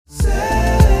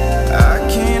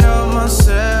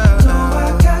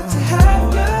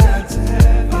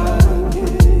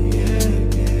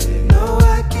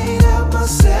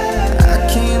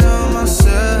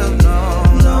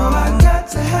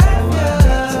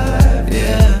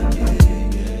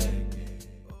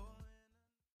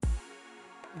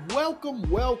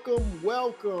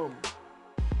Welcome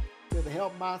to the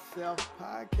Help Myself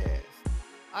podcast.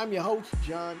 I'm your host,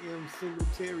 John M.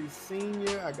 Singletary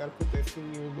Sr. I got to put that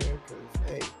senior in there because,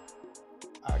 hey,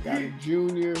 I got a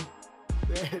junior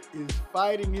that is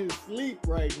fighting his sleep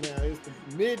right now. It's the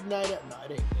midnight. No,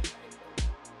 it ain't midnight.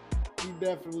 He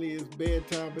definitely is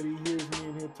bedtime, but he hears me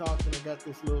in here talking. I got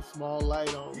this little small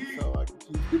light on so I can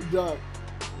keep it dark.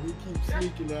 He keeps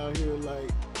sneaking out here like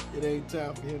it ain't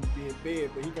time for him to be in bed,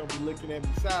 but he gonna be looking at me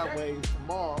sideways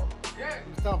tomorrow.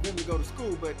 It's time for him to go to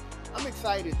school, but I'm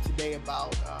excited today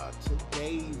about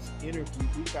today's interview.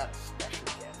 We've got a special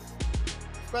guest.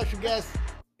 Special guest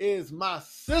is my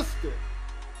sister.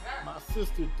 My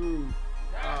sister through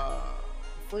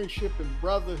friendship and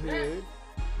brotherhood,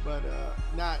 but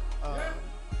it's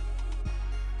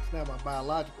not my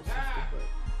biological sister, but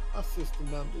my sister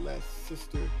nonetheless.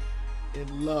 Sister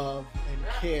in love and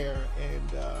care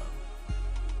and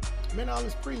all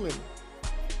this prelim.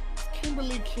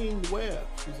 Kimberly King Webb.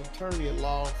 She's attorney at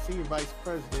law, senior vice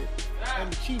president,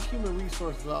 and chief human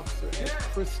resources officer at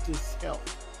CHRISTUS Health,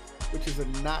 which is a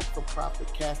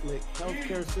not-for-profit Catholic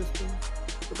healthcare system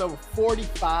with over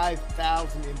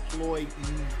 45,000 employees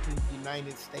in the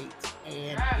United States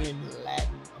and in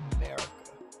Latin America.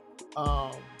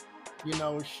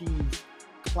 She's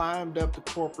climbed up the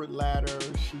corporate ladder.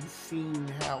 She's seen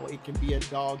how it can be a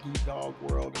dog-eat-dog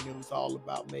world, and it was all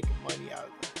about making money out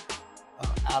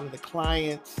of the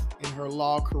clients in her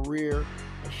law career.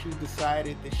 And she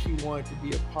decided that she wanted to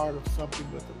be a part of something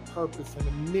with a purpose and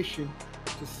a mission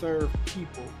to serve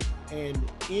people. And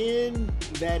in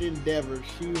that endeavor,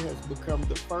 she has become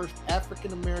the first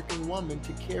African-American woman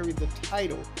to carry the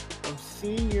title of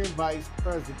Senior Vice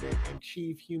President and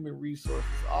Chief Human Resources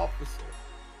Officer,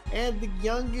 and the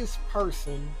youngest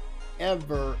person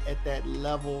ever at that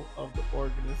level of the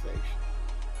organization.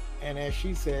 And as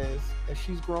she says, as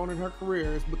she's grown in her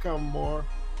career, it's become more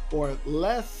or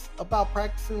less about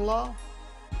practicing law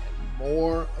and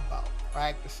more about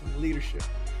practicing leadership.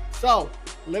 So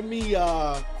let me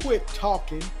quit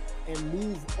talking and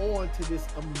move on to this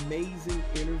amazing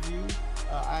interview.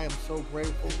 I am so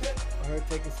grateful for her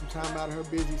taking some time out of her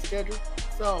busy schedule.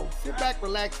 So sit back,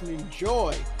 relax, and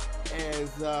enjoy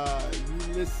as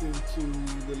you listen to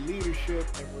the leadership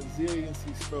and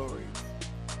resiliency stories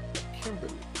of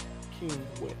Kimberly King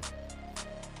Webb.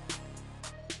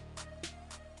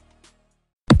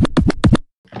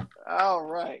 All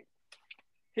right.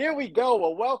 Here we go.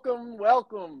 Well,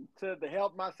 welcome to the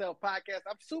Help Myself podcast.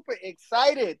 I'm super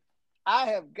excited. I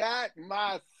have got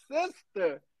my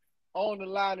sister on the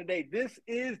line today. This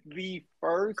is the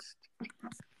first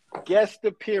guest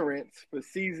appearance for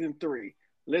season 3.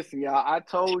 Listen, y'all, I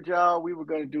told y'all we were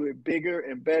going to do it bigger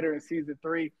and better in season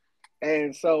 3.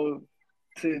 And so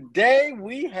today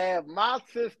we have my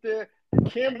sister,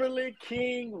 Kimberly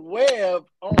King Webb,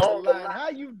 on the line. How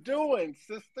you doing,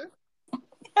 sister?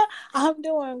 I'm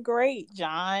doing great,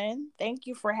 John. Thank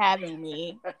you for having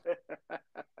me.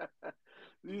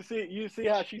 You see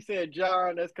how she said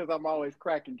John? That's because I'm always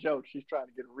cracking jokes. She's trying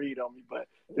to get a read on me, but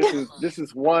this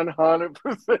is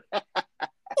 100%.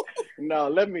 No,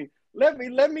 let me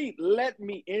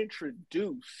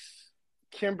introduce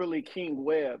Kimberly King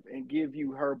Webb and give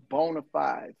you her bona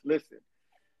fides. Listen,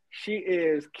 she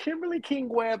is Kimberly King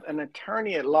Webb, an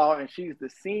attorney at law, and she's the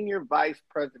senior vice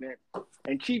president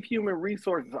and chief human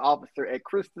resources officer at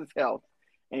CHRISTUS Health,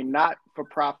 a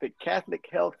not-for-profit Catholic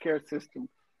healthcare system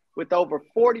with over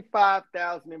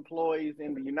 45,000 employees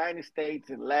in the United States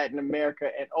and Latin America,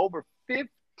 and over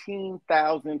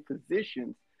 15,000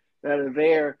 physicians that are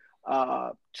there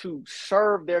to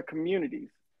serve their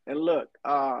communities. And look,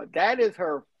 that is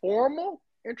her formal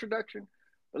introduction.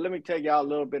 But let me tell y'all a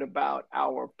little bit about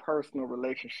our personal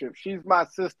relationship. She's my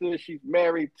sister. She's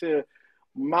married to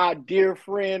my dear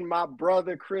friend, my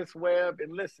brother, Chris Webb.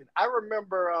 And listen, I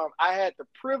remember I had the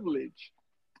privilege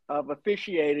of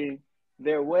officiating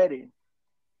their wedding.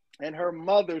 And her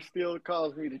mother still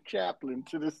calls me the chaplain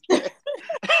to this day.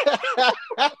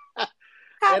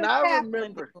 And I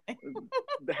remember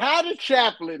how the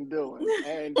chaplain doing.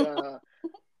 And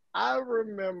I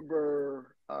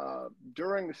remember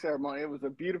during the ceremony, it was a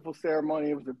beautiful ceremony.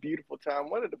 It was a beautiful time.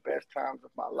 One of the best times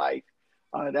of my life.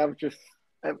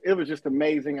 It was just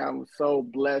amazing. I was so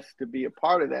blessed to be a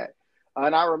part of that.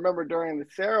 And I remember during the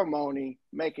ceremony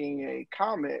making a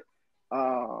comment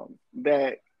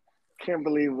that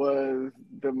Kimberly was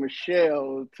the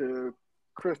Michelle to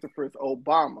Christopher's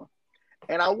Obama.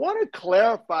 And I want to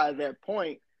clarify that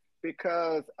point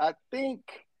because I think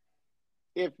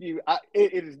it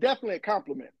is definitely a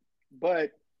compliment,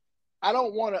 but I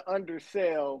don't want to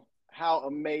undersell how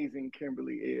amazing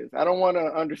Kimberly is. I don't want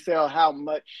to undersell how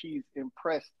much she's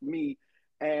impressed me,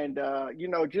 and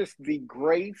just the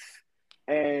grace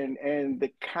and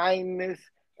the kindness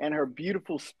and her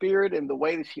beautiful spirit and the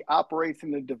way that she operates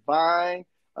in the divine.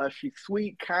 She's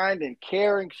sweet, kind, and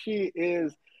caring. She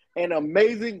is an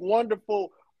amazing,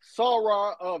 wonderful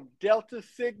soror of Delta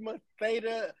Sigma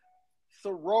Theta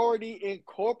Sorority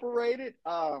Incorporated.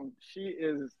 She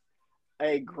is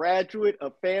a graduate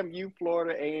of FAMU,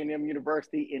 Florida A&M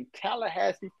University in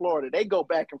Tallahassee, Florida. They go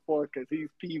back and forth because he's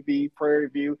PV, Prairie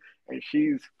View, and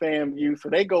she's FAMU. So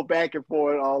they go back and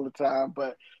forth all the time.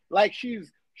 But like she's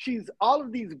all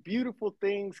of these beautiful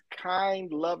things,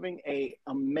 kind, loving, a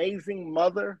amazing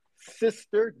mother,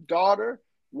 sister, daughter,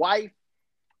 wife,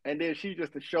 and then she's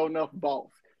just a show enough boss.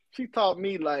 She taught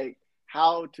me like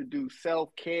how to do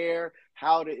self-care,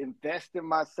 how to invest in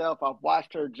myself. I've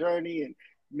watched her journey, and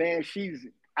man, she's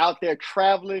out there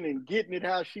traveling and getting it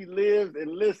how she lives. And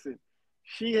listen,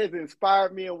 she has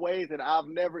inspired me in ways that I've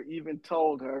never even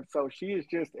told her. So she is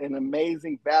just an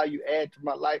amazing value add to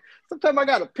my life. Sometimes I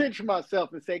got to pinch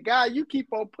myself and say, God, you keep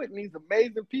on putting these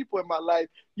amazing people in my life.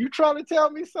 You trying to tell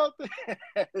me something?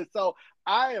 So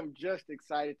I am just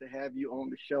excited to have you on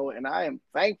the show, and I am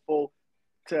thankful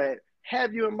to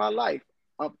have you in my life,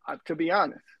 to be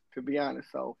honest.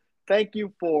 So thank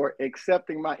you for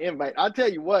accepting my invite. I'll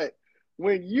tell you what,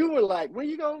 when you were like, when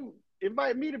you going to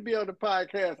invite me to be on the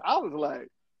podcast, I was like,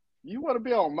 you want to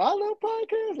be on my little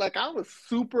podcast? Like, I was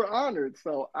super honored.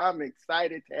 So I'm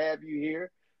excited to have you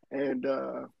here. And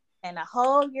a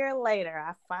whole year later,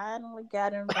 I finally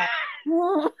got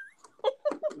invited.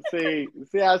 see,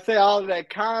 I say all of that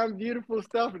kind, beautiful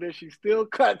stuff, and then she still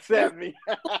cuts at me.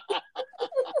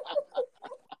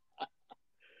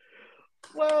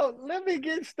 Well, let me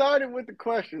get started with the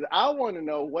questions. I want to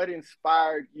know what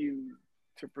inspired you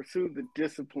to pursue the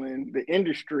discipline, the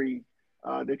industry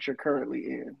that you're currently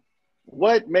in.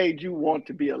 What made you want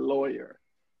to be a lawyer?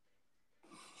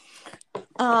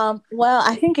 Well,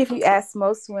 I think if you ask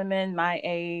most women my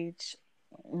age,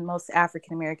 most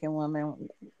African American women,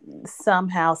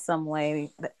 somehow, some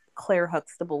way, Claire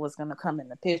Huxtable was going to come in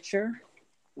the picture.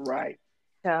 Right.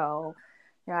 So,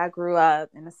 I grew up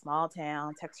in a small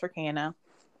town, Texarkana,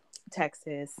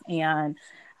 Texas, and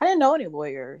I didn't know any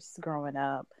lawyers growing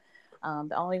up.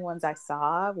 The only ones I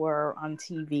saw were on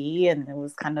TV, and it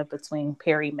was kind of between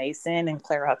Perry Mason and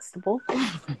Claire Huxtable.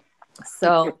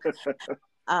 So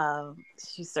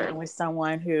she's certainly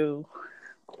someone who,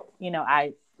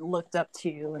 I looked up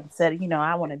to and said,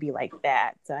 I want to be like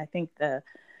that. So I think the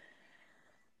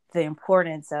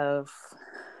importance of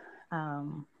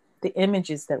the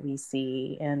images that we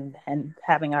see and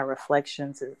having our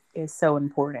reflections is so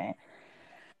important.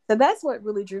 So that's what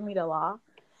really drew me to law.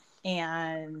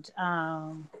 And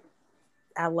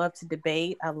I love to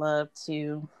debate. I love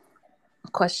to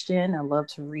question. I love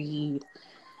to read.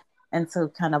 And so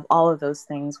kind of all of those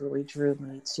things really drew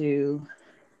me to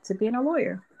being a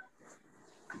lawyer.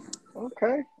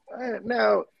 Okay.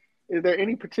 Now, is there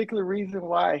any particular reason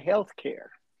why healthcare?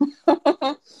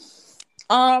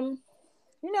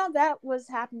 That was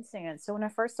happenstance. So when I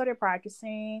first started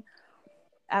practicing,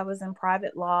 I was in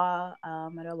private law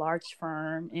at a large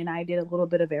firm, and I did a little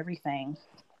bit of everything.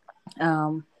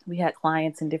 We had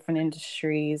clients in different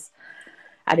industries.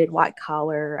 I did white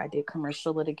collar, I did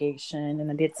commercial litigation,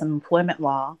 and I did some employment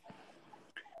law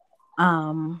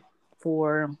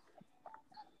for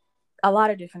a lot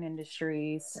of different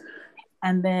industries.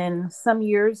 And then some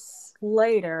years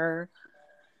later,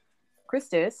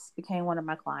 CHRISTUS became one of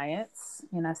my clients,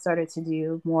 and I started to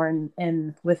do more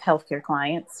in with healthcare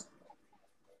clients.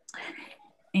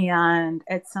 And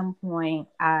at some point,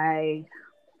 I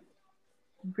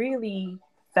really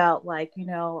felt like,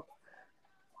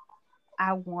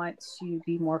 I want to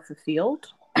be more fulfilled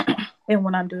in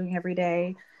what I'm doing every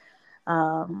day.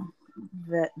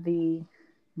 The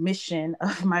mission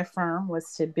of my firm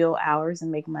was to bill hours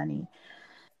and make money.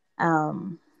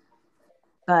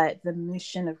 But the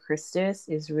mission of CHRISTUS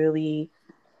is really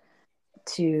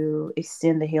to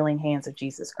extend the healing hands of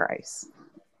Jesus Christ.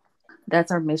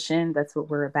 That's our mission. That's what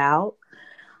we're about.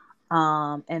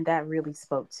 And that really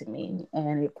spoke to me,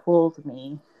 and it pulled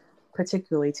me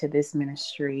particularly to this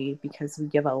ministry because we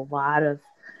give a lot of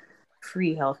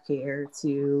free healthcare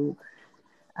to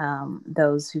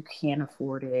those who can't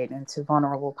afford it and to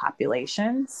vulnerable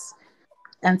populations.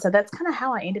 And so that's kind of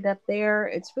how I ended up there.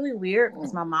 It's really weird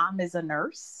because my mom is a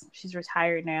nurse. She's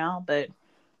retired now, but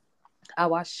I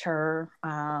watched her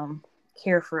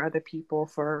care for other people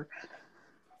for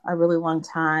a really long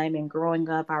time. And growing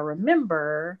up, I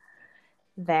remember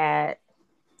that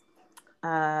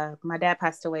my dad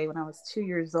passed away when I was 2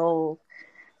 years old.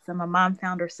 So my mom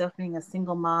found herself being a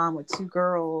single mom with two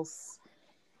girls.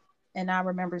 And I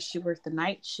remember she worked the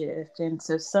night shift. And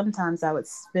so sometimes I would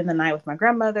spend the night with my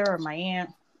grandmother or my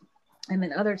aunt. And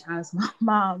then other times my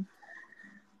mom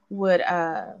would,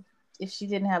 if she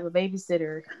didn't have a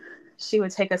babysitter, she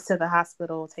would take us to the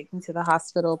hospital, take me to the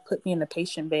hospital, put me in the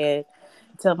patient bed,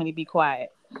 and tell me to be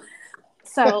quiet.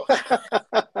 So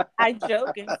I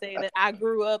joke and say that I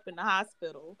grew up in the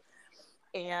hospital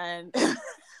and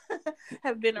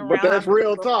have been But around that's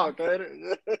real hospitals. talk, ain't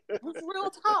it? It's real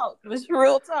talk. It's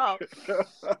real talk.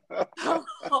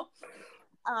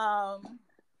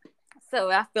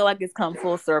 So I feel like it's come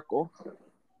full circle.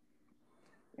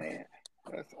 Man,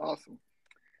 that's awesome.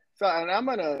 So, and I'm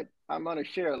gonna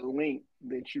share a link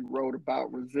that you wrote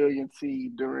about resiliency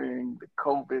during the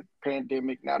COVID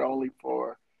pandemic, not only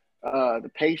for the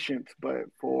patients, but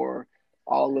for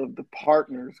all of the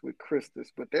partners with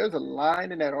Christus. But there's a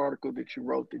line in that article that you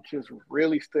wrote that just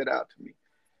really stood out to me.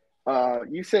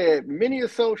 You said many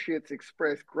associates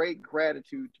expressed great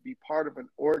gratitude to be part of an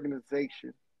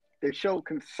organization that showed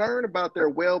concern about their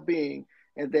well-being,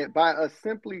 and that by us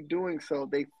simply doing so,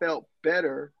 they felt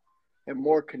better and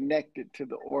more connected to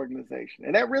the organization.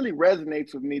 And that really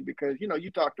resonates with me because,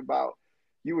 you talked about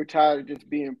you were tired of just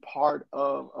being part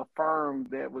of a firm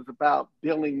that was about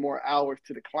billing more hours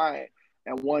to the client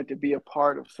and wanted to be a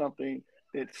part of something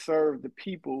that served the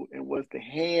people and was the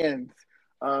hands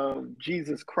of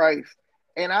Jesus Christ.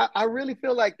 And I really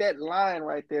feel like that line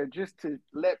right there, just to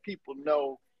let people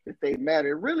know that they matter,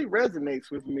 it really resonates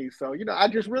with me. So, I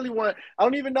just really I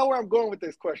don't even know where I'm going with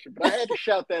this question, but I had to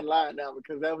shout that line out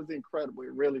because that was incredible.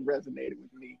 It really resonated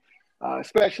with me,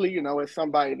 especially, as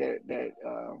somebody that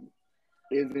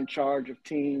is in charge of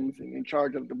teams and in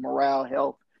charge of the morale,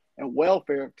 health, and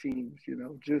welfare of teams,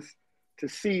 just to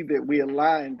see that we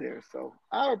align there. So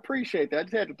I appreciate that. I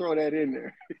just had to throw that in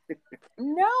there.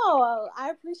 No,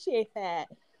 I appreciate that.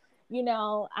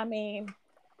 I mean,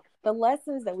 the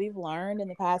lessons that we've learned in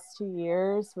the past 2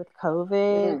 years with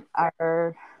COVID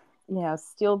are,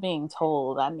 still being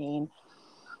told. I mean,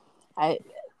 I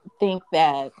think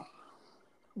that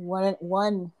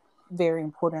one very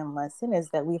important lesson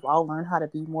is that we've all learned how to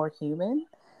be more human.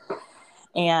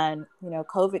 And,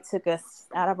 COVID took us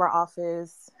out of our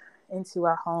office, into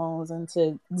our homes,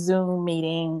 into Zoom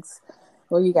meetings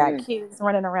where you got kids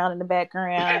running around in the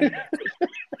background.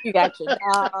 You got your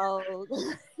dog.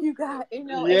 You got, and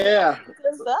it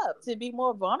opens us up to be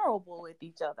more vulnerable with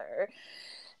each other.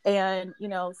 And,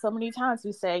 so many times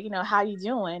we say, how you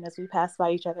doing as we pass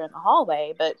by each other in the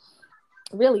hallway, but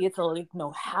really it's like,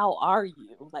 how are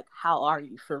you? Like, how are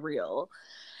you for real?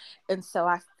 And so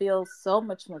I feel so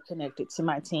much more connected to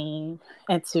my team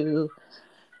and so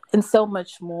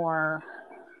much more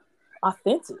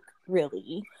authentic,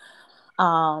 really,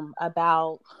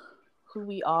 about who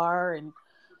we are and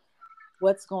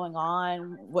what's going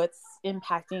on, what's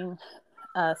impacting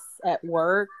us at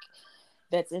work,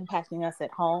 that's impacting us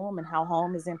at home, and how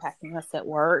home is impacting us at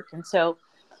work. And so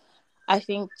I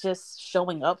think just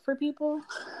showing up for people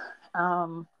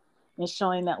and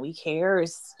showing that we care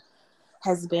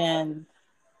has been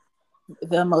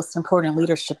the most important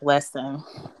leadership lesson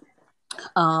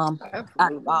out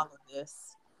of all of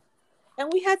this.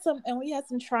 And we had some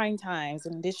trying times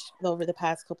in addition over the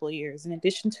past couple of years. In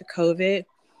addition to COVID,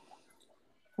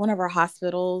 one of our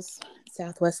hospitals,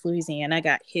 Southwest Louisiana,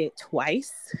 got hit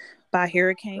twice by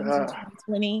hurricanes in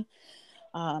 2020.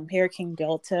 Hurricane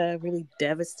Delta really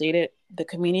devastated the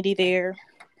community there.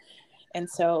 And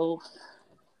so,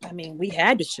 I mean, we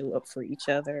had to show up for each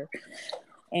other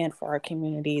and for our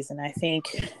communities. And I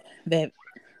think that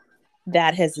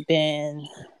has been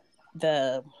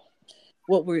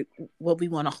what we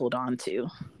want to hold on to.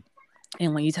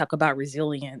 And when you talk about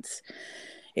resilience,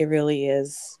 it really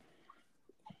is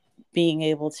being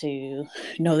able to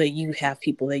know that you have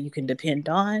people that you can depend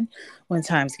on when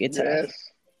times get tough. Yes.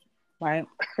 Right.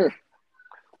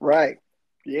 Right.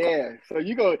 Yeah. So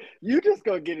you just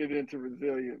go get it into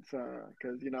resilience,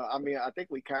 because I think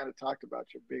we kind of talked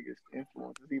about your biggest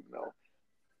influences, even though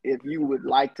if you would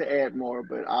like to add more,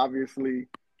 but obviously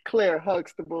Claire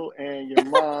Huxtable and your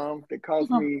mom that calls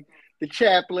me the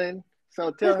chaplain.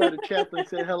 So tell her the chaplain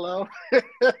said hello.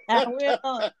 I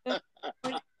will.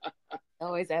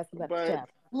 Always ask about the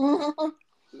chaplain.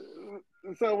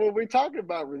 So when we're talking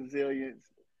about resilience,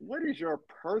 what is your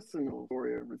personal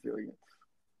story of resilience?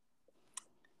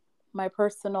 My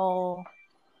personal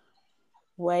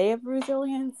way of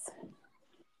resilience?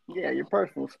 Yeah, your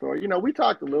personal story. We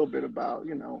talked a little bit about,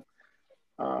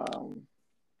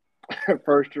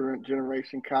 first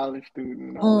generation college student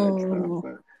and all that stuff.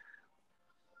 But...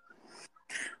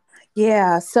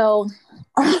 Yeah, so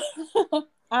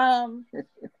You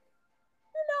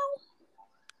know,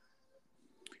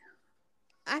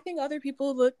 I think other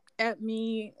people look at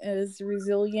me as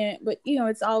resilient, but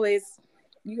it's always,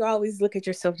 you always look at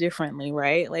yourself differently,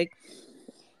 right? Like,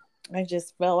 I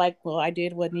just felt like, well, I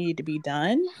did what needed to be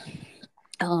done.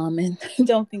 And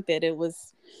don't think that it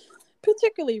was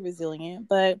particularly resilient,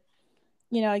 but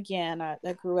again, I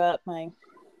grew up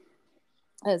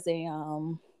as a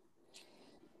um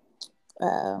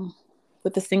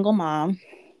with a single mom,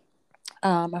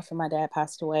 after my dad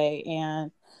passed away,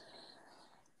 and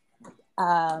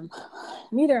um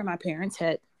neither of my parents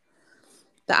had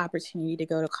the opportunity to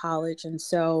go to college, and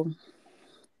so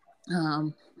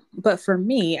um but for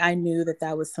me, I knew that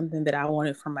that was something that I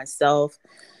wanted for myself,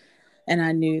 and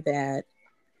I knew that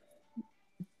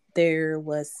there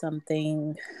was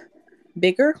something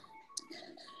bigger.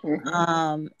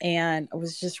 And I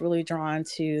was just really drawn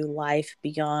to life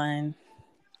beyond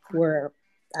where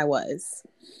I was.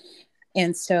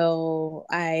 And so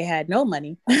I had no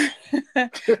money to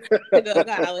go to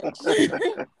college,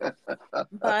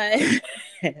 but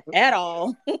at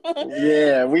all,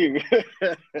 Yeah, we.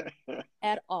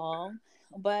 at all.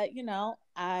 But,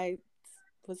 I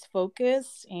was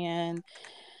focused and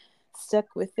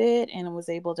stuck with it, and was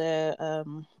able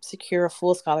to secure a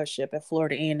full scholarship at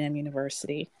Florida A&M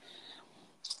University.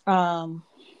 Um,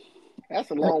 That's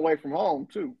a long way from home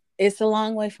too. it's a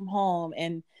long way from home,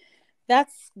 and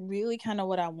that's really kind of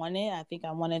what I wanted. I think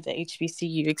I wanted the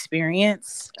HBCU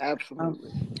experience, um,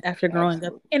 Absolutely, after growing up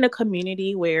absolutely in a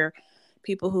community where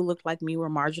people who looked like me were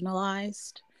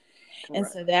marginalized. And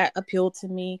correct. so that appealed to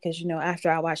me because,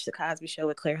 after I watched The Cosby Show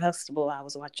with Claire Huxtable, I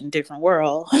was watching Different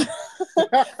World.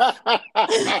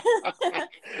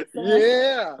 So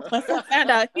Yeah. once I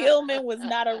found out Hillman was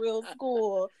not a real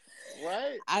school,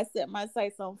 Right. I set my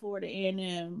sights on Florida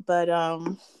A&M. But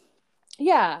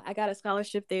yeah, I got a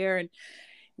scholarship there, and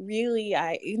really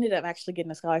I ended up actually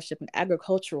getting a scholarship in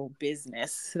agricultural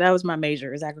business. So that was my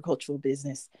major, is agricultural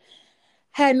business.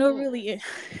 Had no Mm, really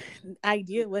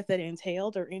idea what that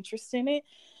entailed or interest in it,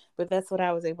 but that's what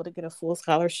I was able to get a full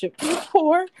scholarship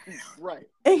for. right.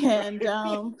 And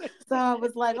Right. so I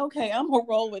was like, okay, I'm gonna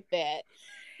roll with that.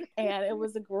 And it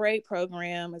was a great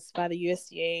program. It's by the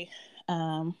USDA,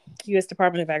 U.S.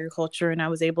 Department of Agriculture, and I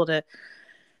was able to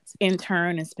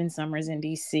intern and spend summers in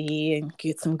DC and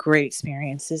get some great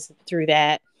experiences through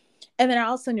that. And then I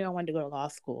also knew I wanted to go to law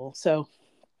school, so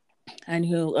I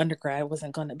knew undergrad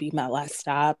wasn't going to be my last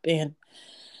stop, and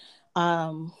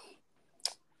um,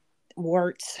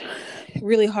 worked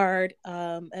really hard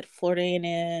at Florida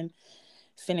A&M,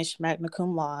 finished magna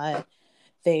cum laude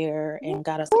there, and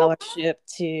got a scholarship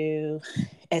to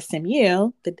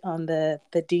SMU, on the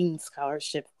Dean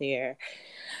scholarship there.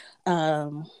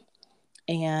 Um,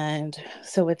 and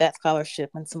so with that scholarship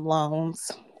and some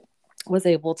loans, was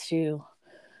able to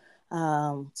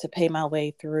pay my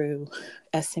way through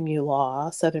SMU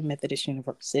Law, Southern Methodist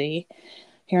University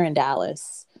here in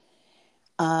Dallas,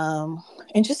 and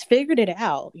just figured it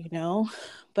out,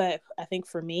 But I think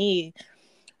for me,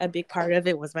 a big part of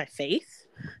it was my faith,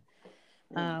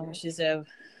 Hmm. which is a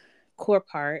core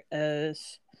part of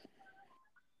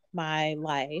my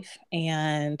life,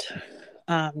 and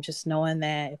just knowing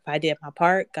that if I did my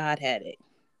part, God had it,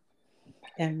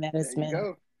 and that There has you been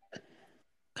go.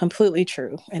 completely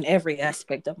true in every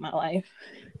aspect of my life.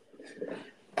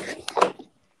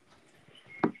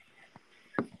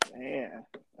 Man,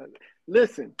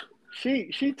 listen,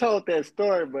 she told that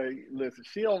story, but listen,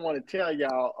 she don't want to tell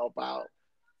y'all about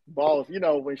boss.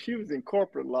 When she was in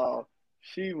corporate law,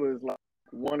 she was like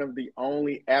one of the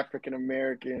only African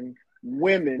American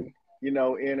women, in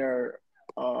her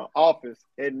office.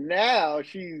 And now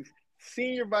she's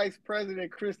senior vice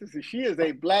president CHRISTUS, and she is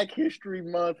a Black History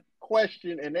Month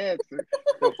question and answer.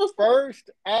 The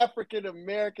first African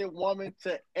American woman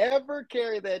to ever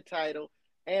carry that title,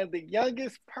 and the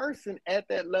youngest person at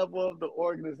that level of the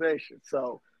organization.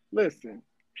 So listen,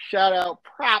 shout out,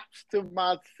 props to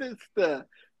my sister.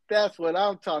 That's what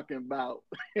I'm talking about.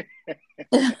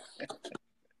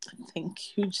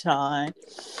 Thank you, John.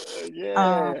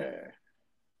 Um, Yeah.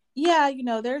 yeah,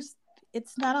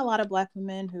 it's not a lot of Black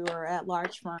women who are at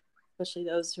large firms, especially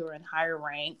those who are in higher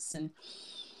ranks. And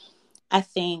I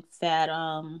think that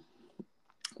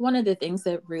one of the things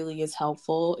that really is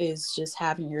helpful is just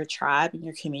having your tribe and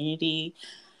your community,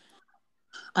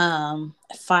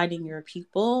 finding your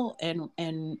people,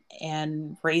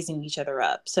 and raising each other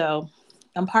up. So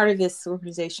I'm part of this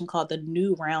organization called the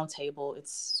New Roundtable.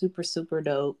 It's super, super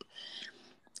dope.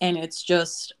 And it's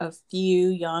just a few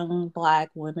young Black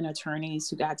women attorneys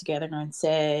who got together and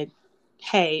said,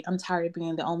 hey, I'm tired of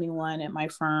being the only one at my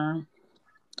firm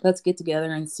let's get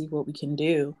together and see what we can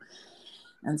do.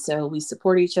 And so we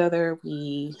support each other.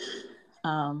 We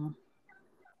um,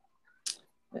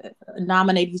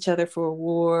 nominate each other for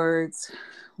awards.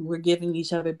 We're giving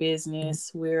each other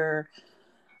business. We're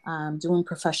doing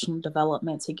professional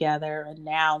development together. And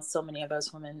now so many of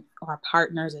those women are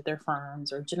partners at their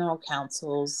firms or general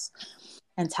counsels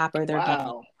and top of their game.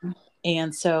 Wow.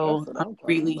 And That's so what I'm I'm talking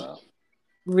really, about.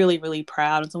 really, really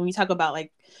proud. And so when we talk about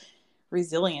like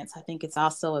resilience, I think it's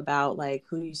also about like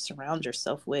who you surround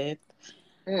yourself with.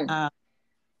 Mm. Um,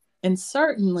 and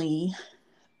certainly,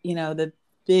 the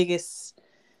biggest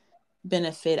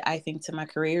benefit I think to my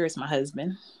career is my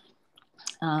husband.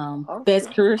 Best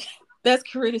Okay. career best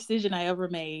career decision I ever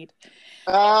made.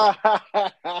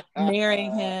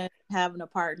 Marrying him, having a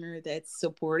partner that's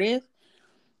supportive,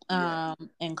 Yeah.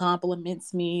 and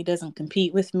compliments me, doesn't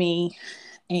compete with me,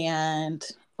 and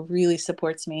really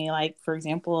supports me. Like, for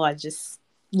example, I just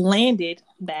landed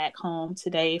back home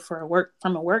today from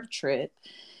a work trip,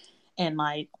 and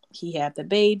like he had the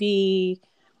baby,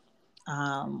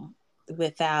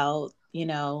 without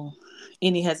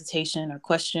any hesitation or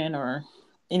question or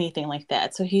anything like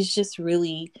that. So he's just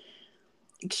really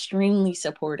extremely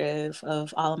supportive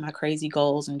of all of my crazy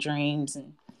goals and dreams.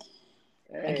 And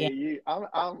Hey, again,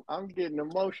 I'm getting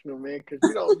emotional, man, because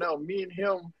you don't know. Me and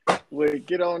him would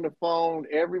get on the phone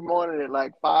every morning at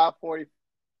like 5:40,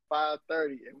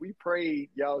 5:30, and we prayed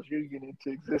y'all's union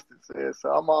into existence. Man. So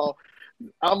I'm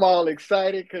all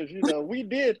excited because we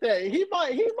did that. He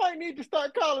might need to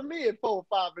start calling me at 4 or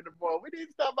 5 in the morning. We need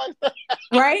to start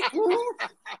right?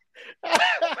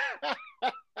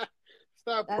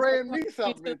 start That's a praying me 2022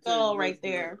 something into goal right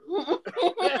existence. there.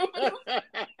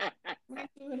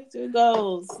 2022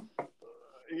 goals.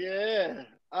 Yeah.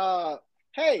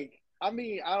 Hey, I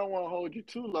mean, I don't want to hold you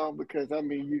too long because I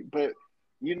mean, but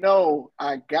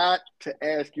I got to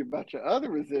ask you about your other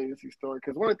resiliency story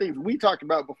because one of the things we talked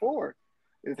about before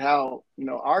is how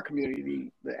our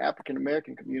community, the African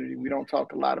American community, we don't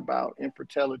talk a lot about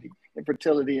infertility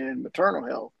and maternal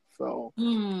health. So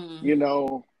Hmm. you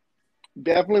know,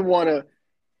 definitely want to.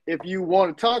 If you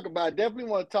want to talk about, definitely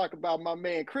want to talk about my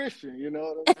man Christian. You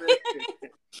know what I'm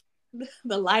saying?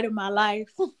 The light of my life.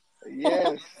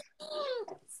 Yes.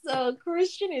 So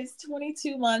Christian is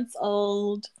 22 months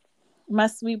old. My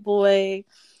sweet boy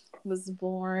was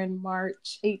born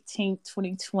March 18th,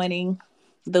 2020,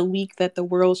 the week that the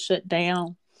world shut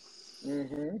down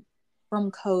Mm-hmm.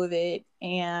 from COVID.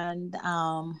 And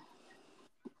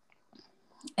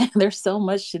there's so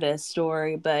much to that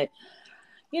story, but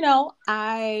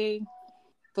I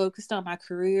focused on my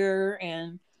career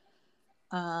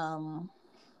um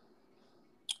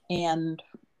and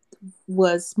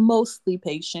was mostly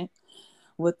patient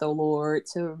with the Lord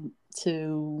to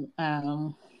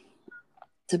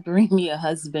bring me a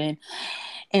husband.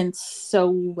 And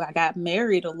so I got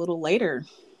married a little later.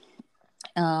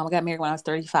 I got married when I was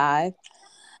 35,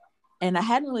 and I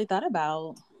hadn't really thought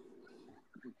about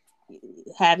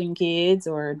having kids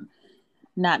or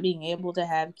not being able to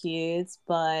have kids,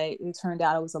 but it turned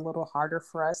out it was a little harder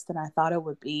for us than I thought it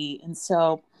would be. And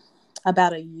so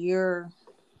about a year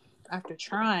after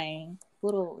trying,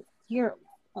 little year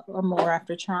or more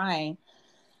after trying,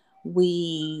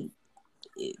 we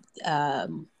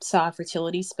saw a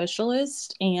fertility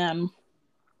specialist, and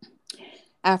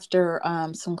after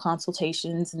some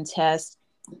consultations and tests,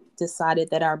 decided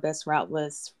that our best route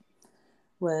was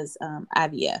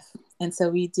IVF. And so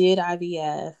we did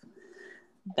IVF.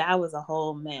 That was a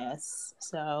whole mess.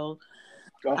 So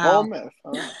A whole um, mess,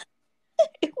 huh?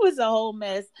 it was a whole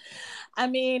mess. I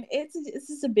mean, it's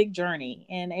just a big journey,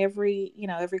 and every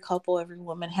couple, every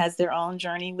woman has their own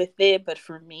journey with it. But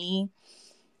for me,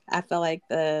 I felt like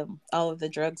the all of the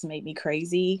drugs made me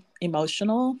crazy,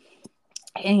 emotional,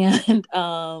 and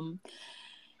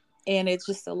and it's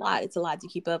just a lot. It's a lot to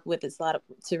keep up with. It's a lot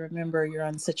to remember. You're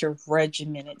on such a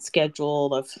regimented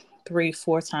schedule of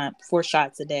 4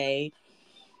 shots a day.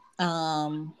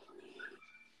 Um,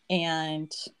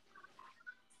 and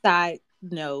side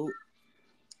note,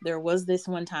 there was this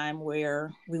one time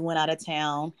where we went out of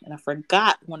town and I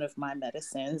forgot one of my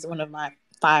medicines, one of my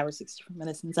 5 or 6 different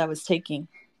medicines I was taking.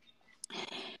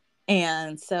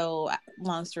 And so,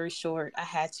 long story short, I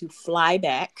had to fly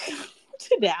back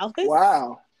to Dallas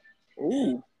Wow.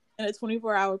 Ooh. in a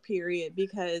 24-hour period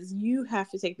because you have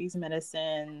to take these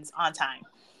medicines on time.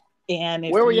 And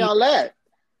if Where were you, y'all at?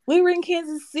 we were in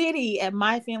Kansas City at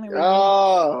my family reunion.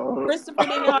 Oh. Christopher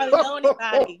didn't hardly know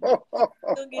anybody.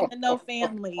 Still getting to know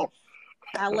family.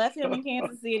 I left him in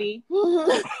Kansas City.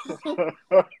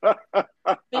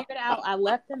 Figured out I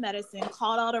left the medicine,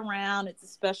 called out around. It's a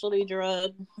specialty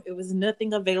drug. It was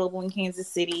nothing available in Kansas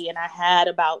City, and I had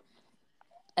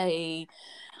a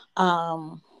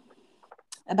um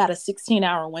about a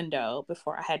 16-hour window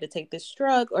before I had to take this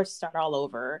drug or start all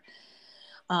over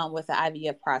with the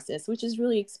IVF process, which is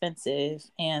really expensive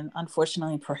and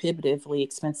unfortunately prohibitively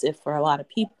expensive for a lot of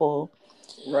people.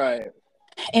 Right.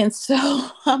 And so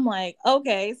I'm like,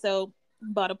 okay, so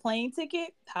bought a plane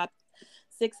ticket, hopped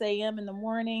 6 a.m. in the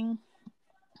morning,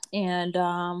 and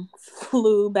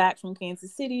flew back from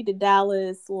Kansas City to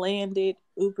Dallas, landed,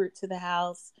 Ubered to the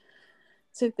house,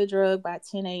 took the drug by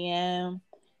 10 a.m.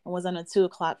 and was on a 2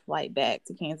 o'clock flight back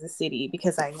to Kansas City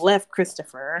because I left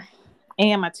Christopher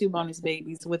and my 2 bonus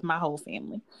babies with my whole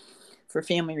family for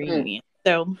family reunion.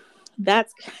 So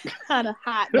that's kind of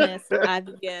hot mess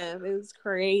IVF. It was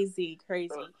crazy.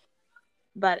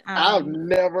 But I've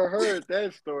never heard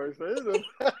that story. So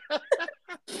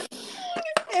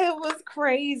it was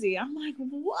crazy. I'm like,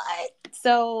 what?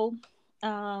 So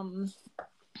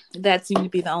that seemed to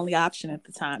be the only option at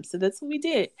the time. So that's what we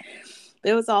did.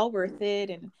 It was all worth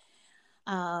it.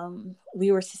 And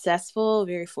we were successful,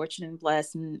 very fortunate and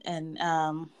blessed,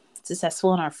 and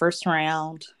successful in our first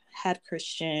round, had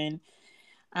Christian.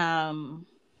 And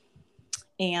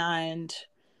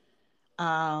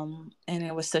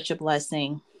it was such a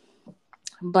blessing.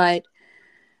 But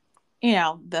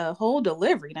the whole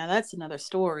delivery, now that's another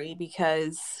story,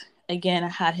 because again, I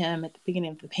had him at the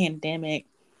beginning of the pandemic,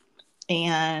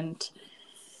 and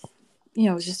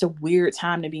it was just a weird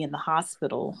time to be in the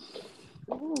hospital.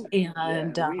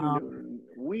 And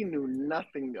we knew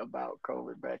nothing about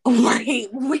COVID back then. Right,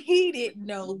 we didn't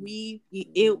know.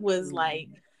 It was like,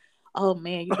 oh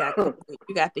man, you got COVID,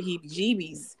 you got the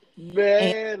heebie-jeebies.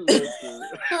 Man, listen.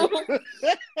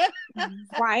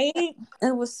 Right?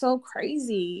 It was so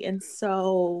crazy. And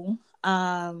so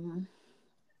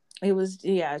it was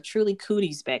truly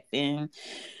cooties back then.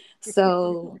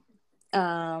 So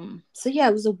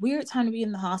it was a weird time to be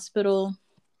in the hospital,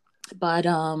 but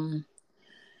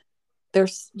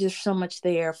there's just so much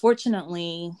there.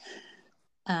 Fortunately,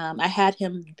 I had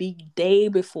him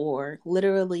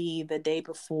literally the day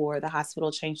before the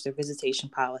hospital changed their visitation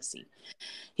policy.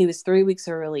 He was 3 weeks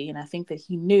early, and I think that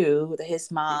he knew that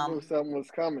his mom... He knew something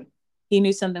was coming. He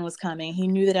knew something was coming. He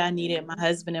knew that I needed my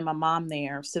husband and my mom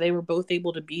there, so they were both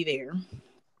able to be there.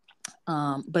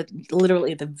 But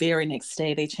literally the very next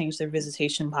day, they changed their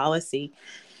visitation policy.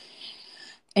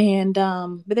 And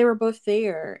but they were both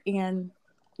there, and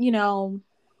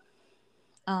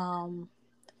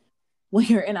when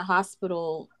you're in a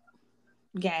hospital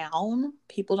gown,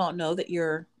 people don't know that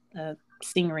you're a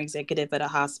senior executive at a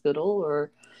hospital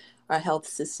or a health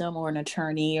system or an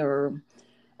attorney or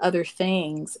other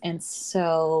things. And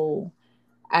so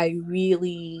I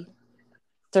really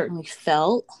certainly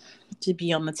felt to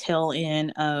be on the tail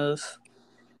end of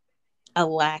a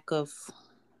lack of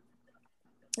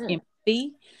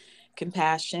empathy,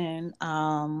 compassion,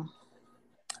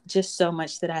 just so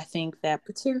much that I think that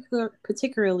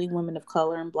particularly women of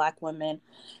color and Black women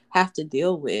have to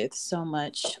deal with, so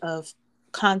much of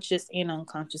conscious and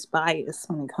unconscious bias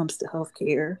when it comes to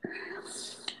healthcare.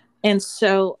 And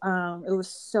so it was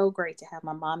so great to have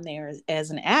my mom there as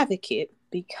an advocate,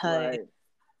 because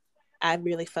I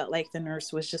really felt like the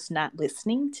nurse was just not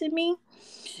listening to me.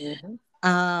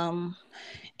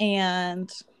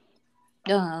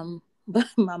 But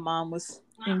my mom was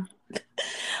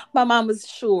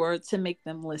sure to make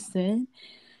them listen,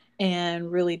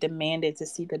 and really demanded to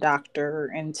see the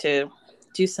doctor and to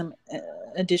do some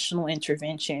additional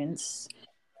interventions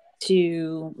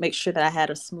to make sure that I had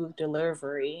a smooth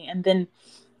delivery. And then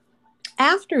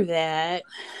after that,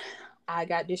 I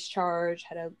got discharged,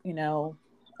 had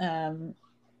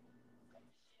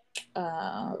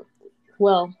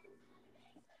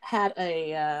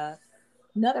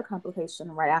another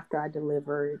complication right after I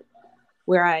delivered,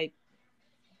 where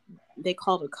they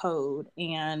called a code,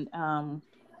 and I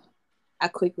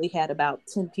quickly had about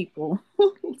 10 people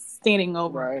standing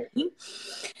over me,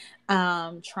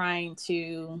 trying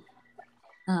to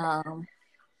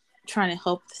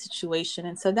help the situation.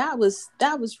 And so that was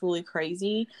really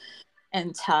crazy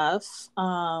and tough.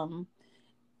 And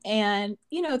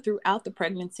throughout the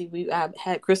pregnancy, I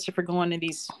had Christopher going to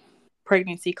these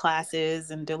pregnancy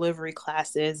classes and delivery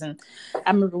classes. And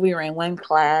I remember we were in one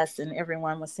class and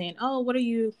everyone was saying, "Oh, what are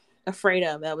you afraid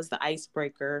of?" That was the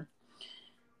icebreaker.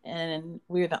 And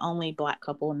we were the only Black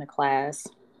couple in the class.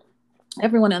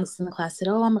 Everyone else in the class said,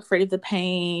 "Oh, I'm afraid of the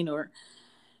pain," or,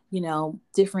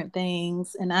 different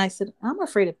things. And I said, "I'm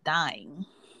afraid of dying.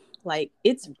 Like,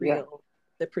 it's real.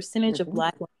 The percentage of Mm-hmm.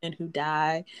 Black women who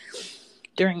die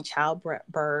during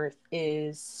childbirth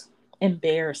is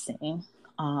embarrassing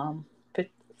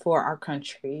for our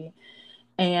country.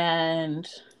 And,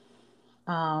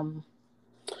 but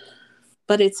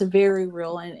it's very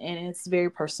real, and it's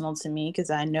very personal to me because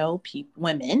I know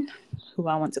women who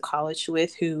I went to college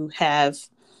with who have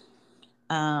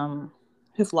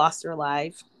who've lost their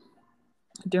life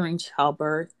during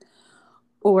childbirth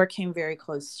or came very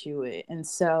close to it. And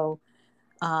so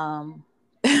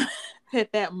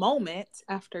at that moment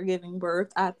after giving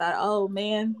birth, I thought, oh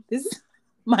man, this is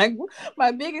my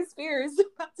biggest fear is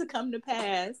about to come to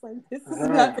pass. Like, this is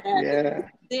about to happen. Yeah.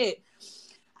 It.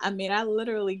 I mean, I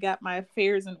literally got my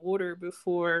affairs in order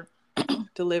before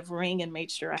delivering and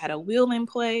made sure I had a will in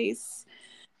place,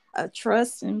 a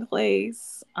trust in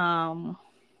place.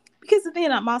 Because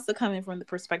then I'm also coming from the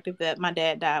perspective that my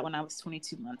dad died when I was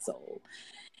 22 months old.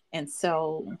 And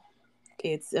so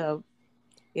it's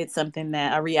something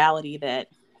a reality that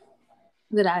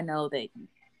I know that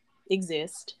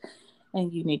exists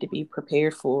and you need to be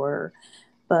prepared for.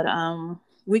 But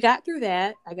we got through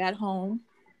that. I got home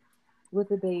with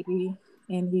the baby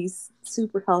and he's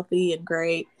super healthy and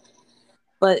great.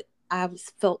 But I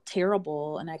felt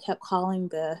terrible and I kept calling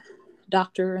the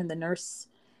doctor and the nurse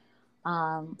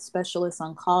specialist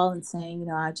on call and saying,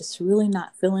 I just really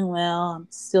not feeling well. I'm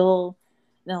still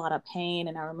in a lot of pain.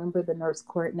 And I remember the nurse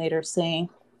coordinator saying,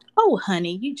 oh,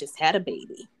 honey, you just had a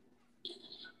baby.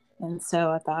 And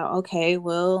so I thought, okay,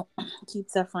 well, keep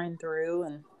suffering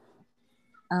through.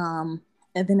 And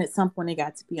then at some point it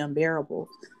got to be unbearable.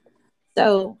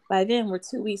 So by then we're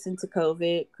 2 weeks into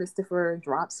COVID. Christopher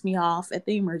drops me off at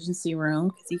the emergency room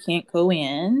because he can't go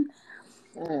in.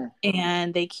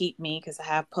 And they keep me because I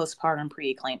have postpartum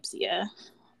preeclampsia.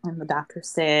 And the doctor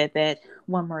said that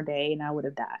one more day and I would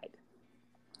have died.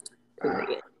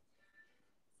 Period.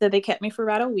 So they kept me for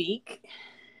about a week.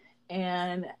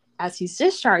 And as he's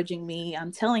discharging me,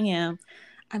 I'm telling him,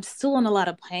 I'm still in a lot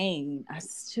of pain. I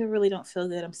still really don't feel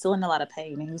good. I'm still in a lot of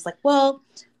pain. And he was like, well,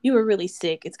 you were really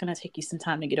sick. It's going to take you some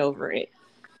time to get over it.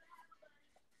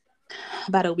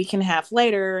 About a week and a half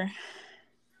later,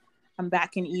 I'm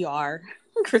back in ER.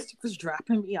 Christopher's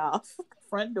dropping me off the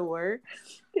front door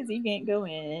because he can't go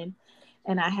in.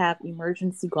 And I have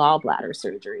emergency gallbladder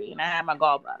surgery. And I had my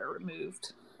gallbladder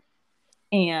removed.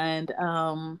 And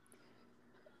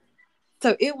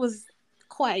so it was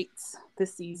quite the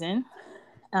season.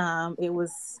 It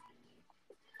was,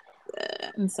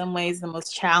 in some ways, the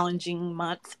most challenging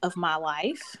month of my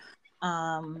life.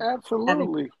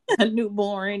 Absolutely. Having a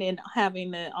newborn and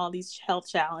having all these health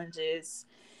challenges.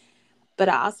 But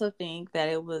I also think that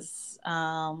it was,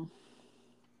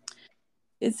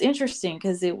 it's interesting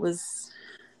because it was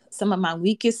some of my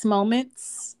weakest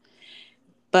moments.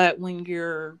 But when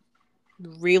you're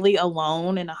really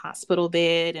alone in a hospital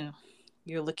bed and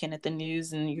you're looking at the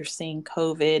news and you're seeing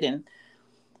COVID and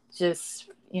just,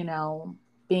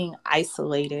 being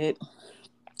isolated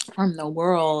from the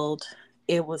world,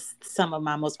 it was some of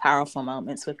my most powerful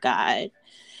moments with God.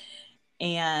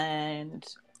 And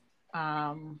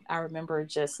I remember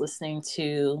just listening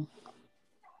to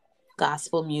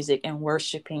gospel music and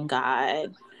worshiping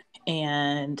God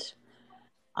and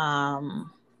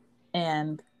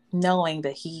knowing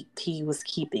that he was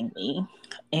keeping me,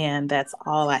 and that's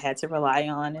all I had to rely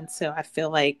on. And so I feel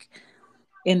like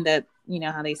in the,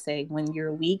 how they say, when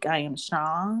you're weak, I am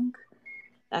strong.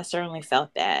 I certainly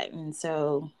felt that. And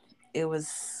so it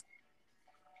was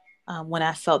when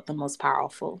I felt the most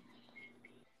powerful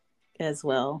as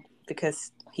well,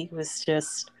 because he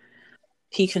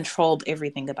controlled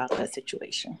everything about that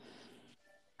situation.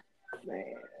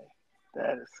 Man,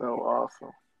 that is so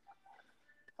awesome.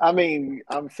 I mean,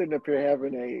 I'm sitting up here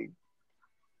having a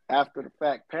after the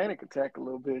fact panic attack a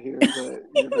little bit here,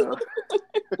 but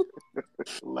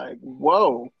like,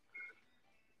 whoa.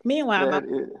 Meanwhile,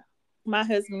 my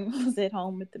husband was at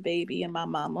home with the baby and my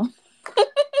mama.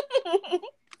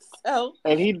 So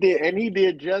and he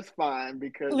did just fine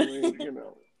because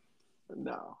no,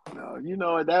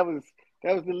 that was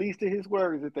the least of his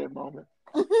worries at that moment.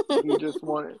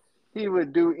 He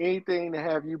would do anything to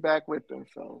have you back with him.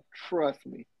 So trust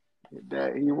me,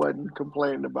 that he wasn't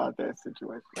complaining about that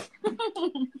situation.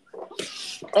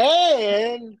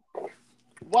 And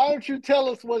why don't you tell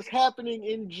us what's happening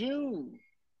in June?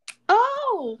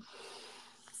 Oh,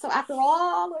 so after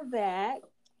all of that,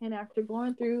 and after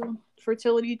going through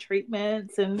fertility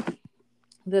treatments and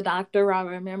the doctor, I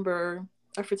remember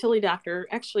a fertility doctor,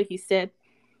 actually, he said,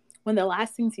 one of the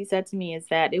last things he said to me is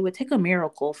that it would take a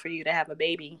miracle for you to have a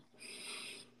baby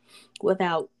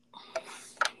without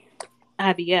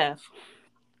IVF.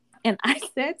 And I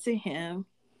said to him,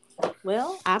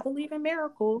 Well, I believe in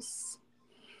miracles.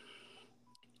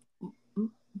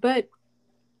 But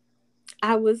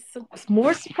I was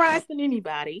more surprised than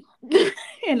anybody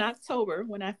in October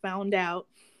when I found out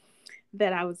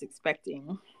that I was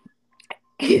expecting.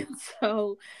 And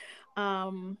so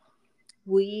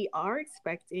we are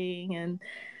expecting, and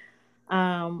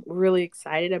really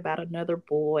excited about another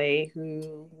boy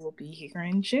who will be here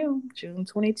in June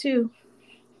 22.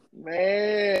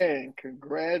 Man,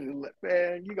 congratulations.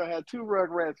 Man, you're going to have two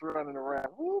Rugrats running around.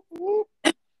 Whoop, whoop.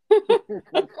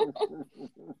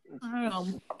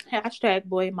 Hashtag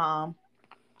boy mom.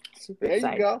 Super There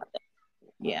excited. you go.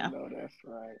 Yeah. I know that's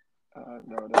right. I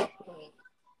know that's right.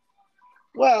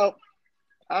 Well,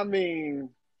 I mean,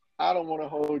 I don't want to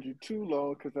hold you too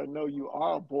long because I know you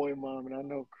are a boy mom, and I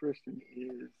know Christian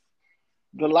is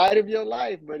the light of your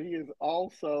life, but he is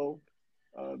also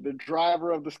the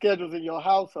driver of the schedules in your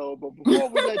household. But before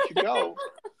we let you go,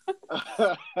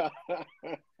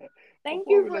 Thank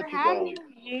before you we for let you having go,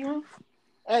 me.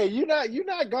 hey, you're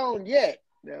not gone yet.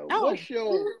 Now, Oh,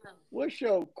 what's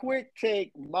your quick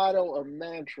take motto or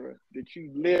mantra that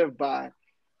you live by,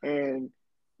 and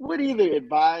would either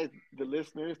advise the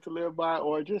listeners to live by,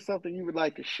 or just something you would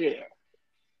like to share?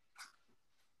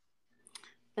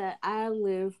 that I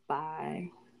live by.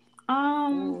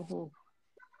 Mm-hmm.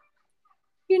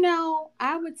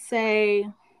 I would say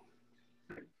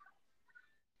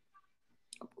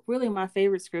really my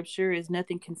favorite scripture is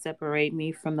nothing can separate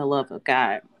me from the love of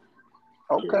God.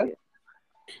 Okay.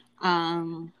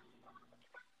 Um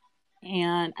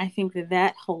and I think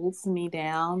that holds me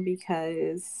down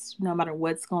because no matter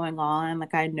what's going on,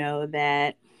 like I know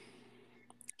that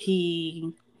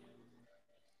he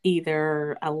he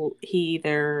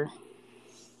either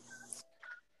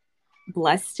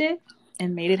blessed it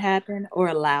and made it happen or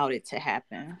allowed it to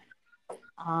happen.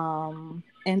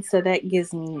 And so that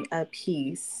gives me a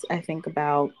peace, I think,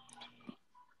 about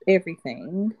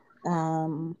everything.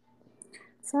 Um,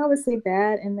 so I would say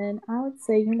that, and then I would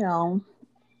say,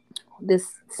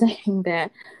 this saying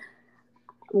that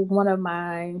one of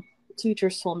my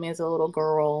teachers told me as a little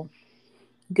girl: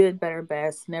 good, better,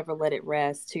 best, never let it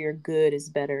rest till your good is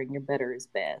better and your better is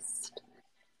best.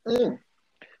 Mm.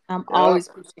 I'm Yeah. always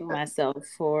pushing myself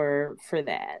for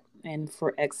that and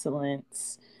for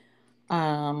excellence.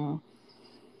 Um,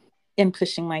 and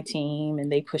pushing my team,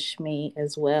 and they push me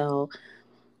as well.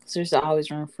 So there's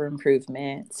always room for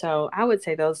improvement. So I would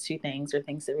say those two things are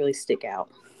things that really stick out.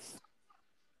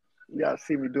 Y'all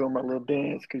see me doing my little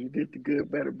dance because you did the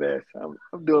good, better, best. I'm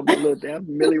doing my little dance.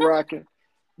 I'm Millie rocking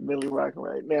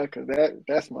right now because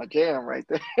that's my jam right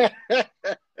there.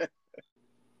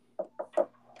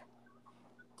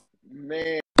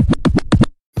 Man.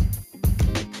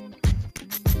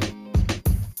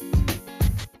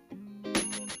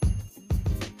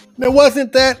 Now,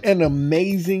 wasn't that an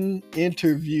amazing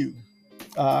interview?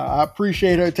 I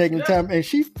appreciate her taking the time, and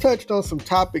she touched on some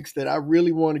topics that I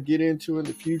really want to get into in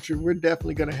the future. We're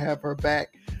definitely going to have her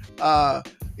back. Uh,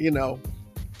 you know,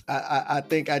 I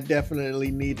think I definitely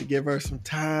need to give her some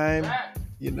time,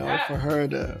 for her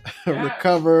to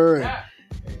recover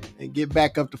and get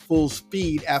back up to full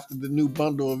speed after the new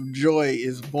bundle of joy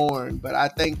is born. But I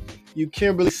thank you,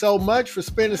 Kimberly, so much for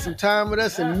spending some time with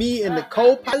us. And me and the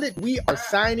co-pilot, we are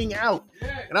signing out.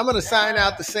 And I'm going to sign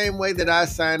out the same way that I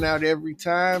sign out every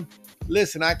time.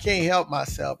 Listen, I can't help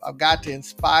myself. I've got to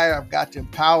inspire, I've got to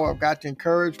empower, I've got to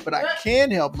encourage, but I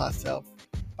can help myself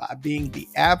by being the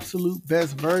absolute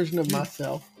best version of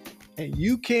myself. And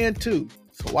you can too.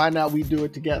 So why not we do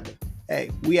it together?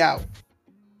 Hey, we out.